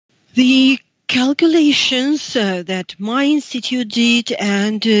The calculations that my institute did,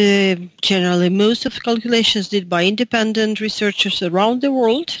 and generally most of the calculations did by independent researchers around the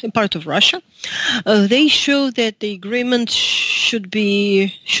world, in part of Russia, they show that the agreement should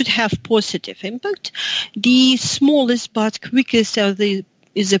have positive impact. The smallest but quickest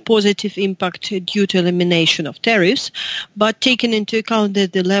is a positive impact due to elimination of tariffs, but taking into account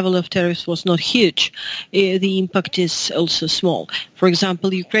that the level of tariffs was not huge, the impact is also small. For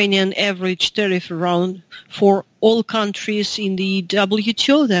example, Ukrainian average tariff around for all countries in the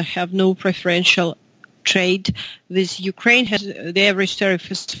WTO that have no preferential trade with Ukraine, the average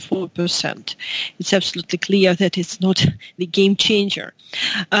tariff is 4%. It's absolutely clear that it's not the game changer.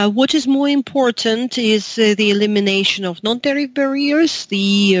 What is more important is the elimination of non-tariff barriers,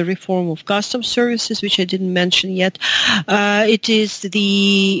 the reform of customs services, which I didn't mention yet. It is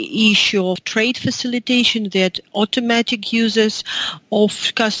the issue of trade facilitation, that automatic uses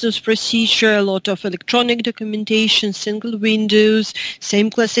of customs procedure, a lot of electronic documentation, single windows, same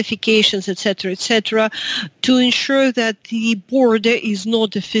classifications, etc., to ensure that the border is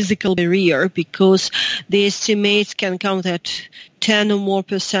not a physical barrier, because the estimates can count that 10 or more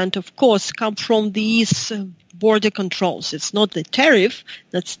 % of costs come from these border controls. It's not the tariff,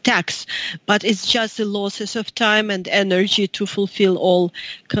 that's tax, but it's just the losses of time and energy to fulfill all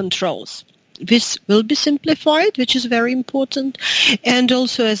controls. This will be simplified, which is very important. And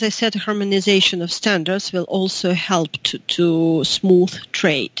also, as I said, harmonization of standards will also help to smooth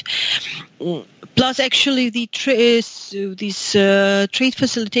trade. Plus, actually, these trade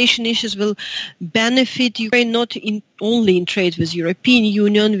facilitation issues will benefit Ukraine not only in trade with European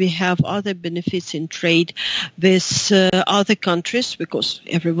Union. We have other benefits in trade with other countries, because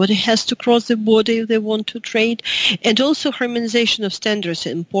everybody has to cross the border if they want to trade. And also, harmonization of standards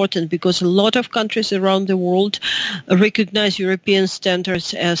is important, because a lot of countries around the world recognize European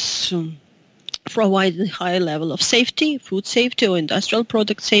standards as providing high level of safety, food safety or industrial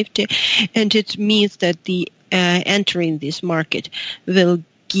product safety, and it means that the entering this market will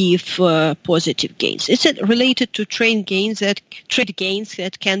give positive gains. It's related to trade gains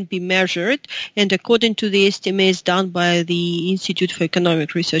that can be measured, and according to the estimates done by the Institute for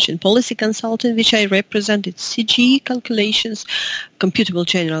Economic Research and Policy Consulting, which I represent, it's CGE calculations, computable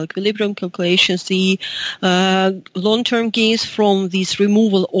general equilibrium calculations, the long-term gains from this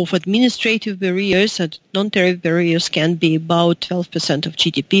removal of administrative barriers and non-tariff barriers can be about 12% of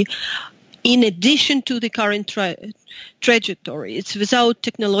GDP. In addition to the current trajectory, it's without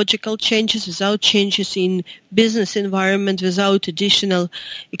technological changes, without changes in business environment, without additional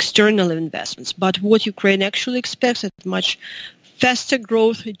external investments. But what Ukraine actually expects is much faster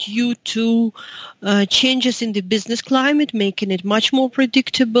growth due to changes in the business climate, making it much more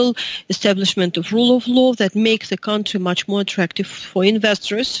predictable, establishment of rule of law that makes the country much more attractive for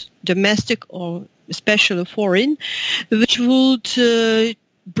investors, domestic or especially foreign, which would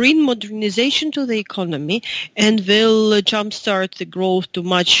bring modernization to the economy and will jumpstart the growth to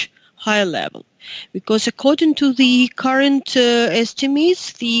much higher level. Because according to the current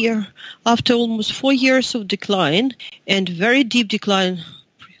estimates, after almost 4 years of decline, and very deep decline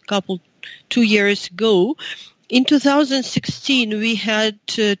 2 years ago, in 2016 we had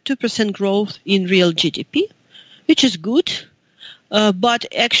 2% growth in real GDP, which is good, but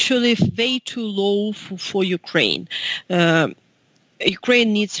actually way too low for Ukraine.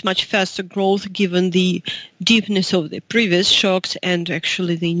 Ukraine needs much faster growth given the deepness of the previous shocks, and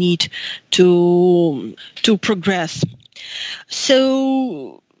actually they need to progress.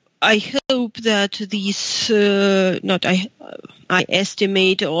 So I hope that these, I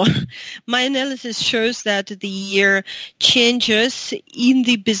estimate, or my analysis shows that the changes in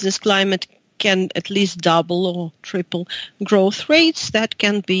the business climate can at least double or triple growth rates. That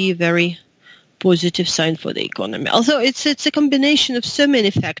can be very positive sign for the economy. Although it's a combination of so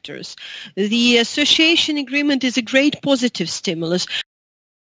many factors. The association agreement is a great positive stimulus,